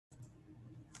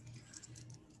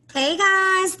Hey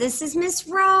guys, this is Miss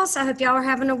Ross. I hope y'all are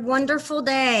having a wonderful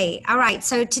day. All right,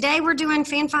 so today we're doing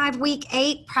Fan 5 Week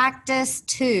 8 Practice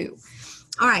 2.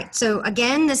 All right, so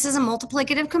again, this is a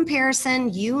multiplicative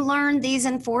comparison. You learned these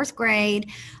in 4th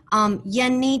grade. You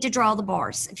need to draw the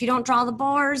bars. If you don't draw the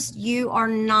bars, you are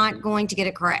not going to get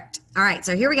it correct. All right,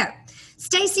 so here we go.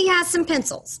 Stacy has some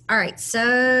pencils. All right,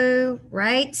 so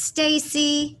write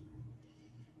Stacy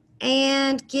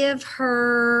and give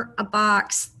her a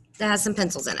box that has some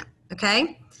pencils in it,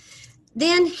 okay?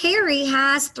 Then Harry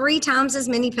has 3 times as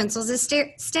many pencils as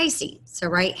Stacy. So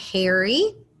write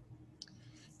Harry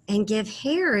and give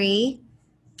Harry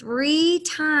 3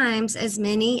 times as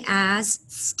many as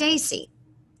Stacy.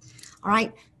 All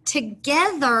right,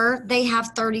 together they have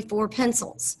 34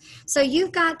 pencils. So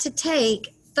you've got to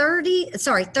take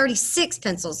 36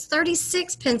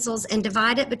 pencils and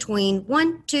divide it between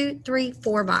 1, 2, 3,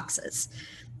 4 boxes.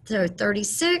 So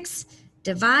 36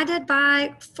 divided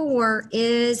by 4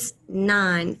 is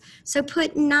 9. So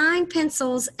put 9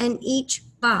 pencils in each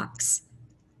box,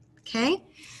 okay?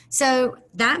 So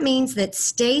that means that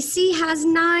Stacy has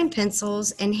 9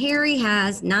 pencils and Harry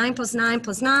has 9 plus 9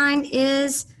 plus 9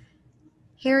 is,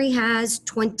 Harry has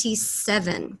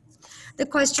 27. The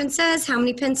question says, how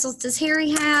many pencils does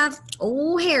Harry have?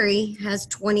 Oh, Harry has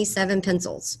 27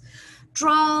 pencils.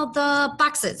 Draw the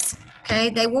boxes,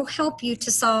 okay? They will help you to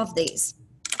solve these.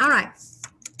 All right.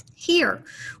 Here,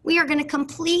 we are going to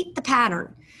complete the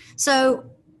pattern. So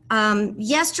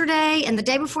yesterday and the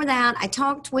day before that, I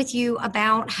talked with you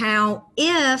about how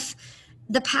if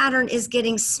the pattern is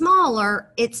getting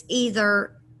smaller, it's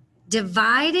either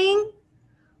dividing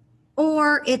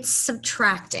or it's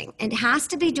subtracting. It has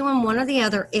to be doing one or the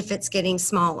other if it's getting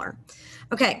smaller.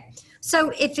 Okay,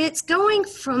 so if it's going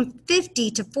from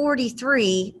 50 to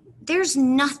 43, there's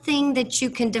nothing that you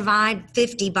can divide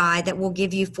 50 by that will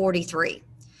give you 43.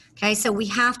 Okay, so we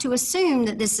have to assume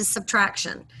that this is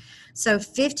subtraction. So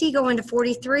 50 going to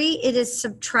 43, it is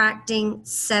subtracting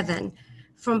 7.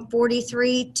 From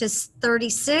 43 to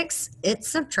 36, it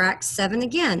subtracts 7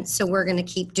 again. So we're going to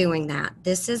keep doing that.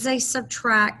 This is a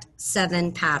subtract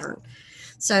 7 pattern.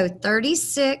 So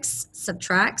 36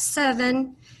 subtracts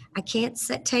 7. I can't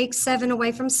take 7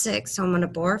 away from 6, so I'm going to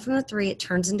borrow from the 3. It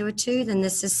turns into a 2, then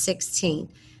this is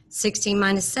 16. 16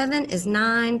 minus 7 is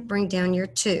 9. Bring down your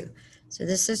 2. So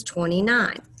this is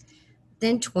 29.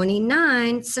 Then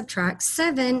 29 subtract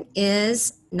 7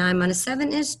 is 9 minus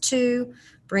 7 is 2.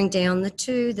 Bring down the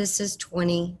 2. This is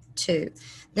 22.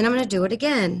 Then I'm going to do it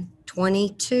again.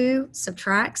 22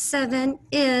 subtract 7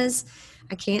 is,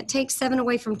 I can't take 7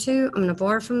 away from 2. I'm going to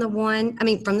borrow from the 1,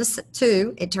 from the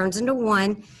 2. It turns into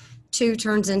 1. 2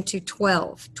 turns into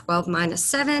 12. 12 minus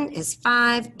 7 is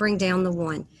 5. Bring down the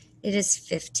 1. It is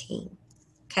 15.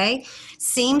 Okay,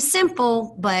 seems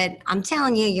simple, but I'm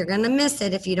telling you, you're going to miss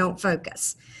it if you don't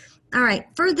focus. All right,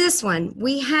 for this one,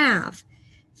 we have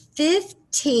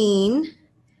 15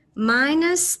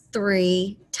 minus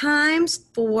 3 times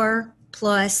 4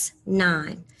 plus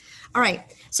 9. All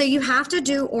right, so you have to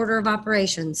do order of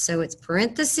operations. So it's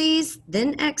parentheses,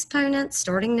 then exponents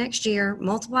starting next year,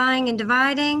 multiplying and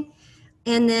dividing,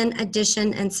 and then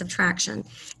addition and subtraction.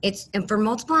 And for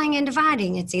multiplying and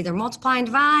dividing, it's either multiply and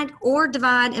divide or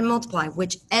divide and multiply,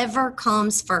 whichever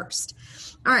comes first.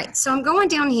 All right, so I'm going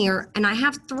down here and I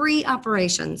have 3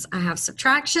 operations. I have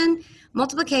subtraction,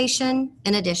 multiplication,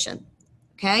 and addition.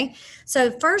 Okay,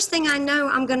 so first thing I know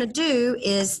I'm going to do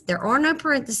is there are no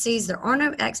parentheses, there are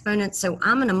no exponents, so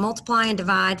I'm going to multiply and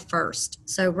divide first.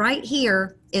 So right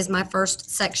here is my first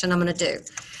section I'm going to do.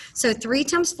 So 3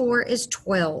 times 4 is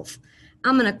 12.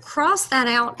 I'm going to cross that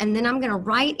out, and then I'm going to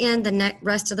write in the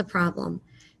rest of the problem.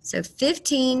 So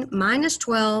 15 minus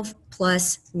 12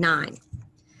 plus 9.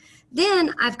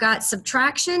 Then I've got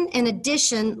subtraction and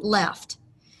addition left.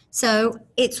 So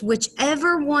it's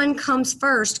whichever one comes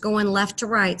first going left to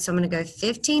right. So I'm going to go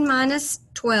 15 minus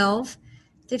 12.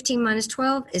 15 minus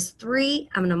 12 is 3.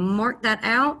 I'm going to mark that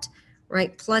out,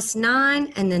 write plus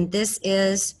 9, and then this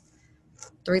is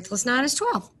 3 plus 9 is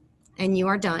 12. And you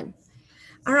are done.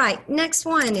 All right, next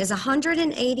one is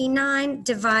 189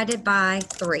 divided by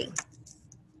 3.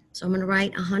 So I'm going to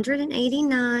write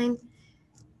 189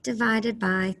 divided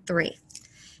by 3.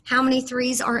 How many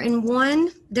 3s are in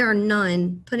 1? There are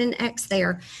none. Put an X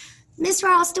there. Miss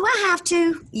Ross, do I have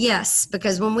to? Yes,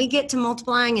 because when we get to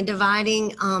multiplying and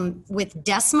dividing with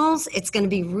decimals, it's going to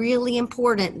be really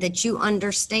important that you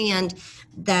understand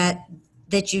that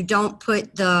you don't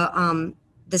put the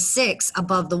 6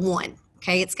 above the 1.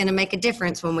 Okay, it's going to make a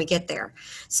difference when we get there.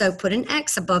 So put an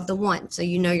X above the 1 so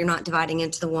you know you're not dividing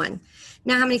into the 1.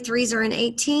 Now, how many 3s are in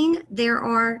 18? There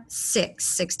are 6.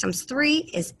 6 times 3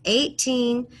 is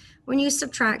 18. When you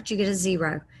subtract, you get a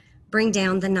 0. Bring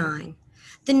down the 9.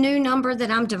 The new number that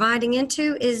I'm dividing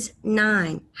into is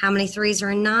 9. How many 3s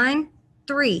are in 9?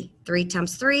 3. 3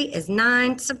 times 3 is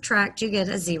 9. Subtract, you get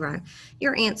a 0.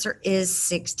 Your answer is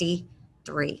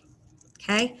 63.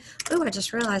 Okay? Oh, I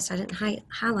just realized I didn't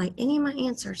highlight any of my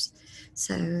answers.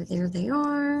 So there they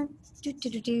are.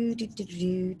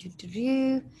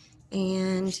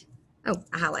 And, oh,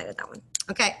 I highlighted that one.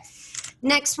 Okay.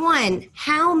 Next one.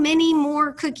 How many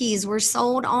more cookies were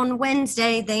sold on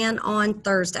Wednesday than on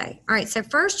Thursday? All right, so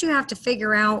first you have to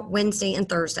figure out Wednesday and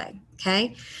Thursday,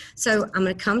 okay? So I'm going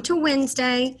to come to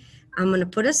Wednesday. I'm going to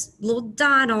put a little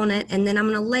dot on it, and then I'm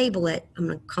going to label it. I'm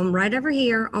going to come right over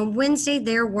here. On Wednesday,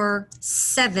 there were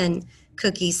 7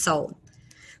 cookies sold.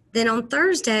 Then on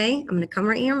Thursday, I'm going to come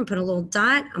right here and put a little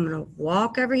dot. I'm going to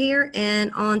walk over here,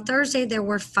 and on Thursday, there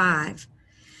were 5.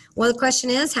 Well, the question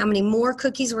is, how many more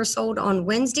cookies were sold on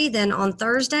Wednesday than on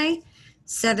Thursday?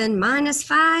 7 minus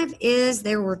 5 is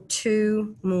there were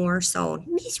 2 more sold.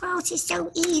 Miss Ross, is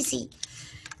so easy.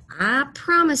 I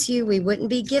promise you we wouldn't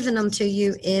be giving them to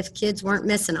you if kids weren't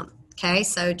missing them. Okay,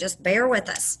 so just bear with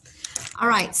us. All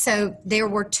right, so there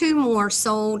were 2 more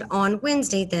sold on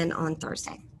Wednesday than on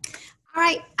Thursday. All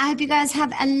right, I hope you guys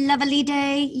have a lovely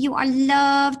day. You are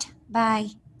loved. Bye.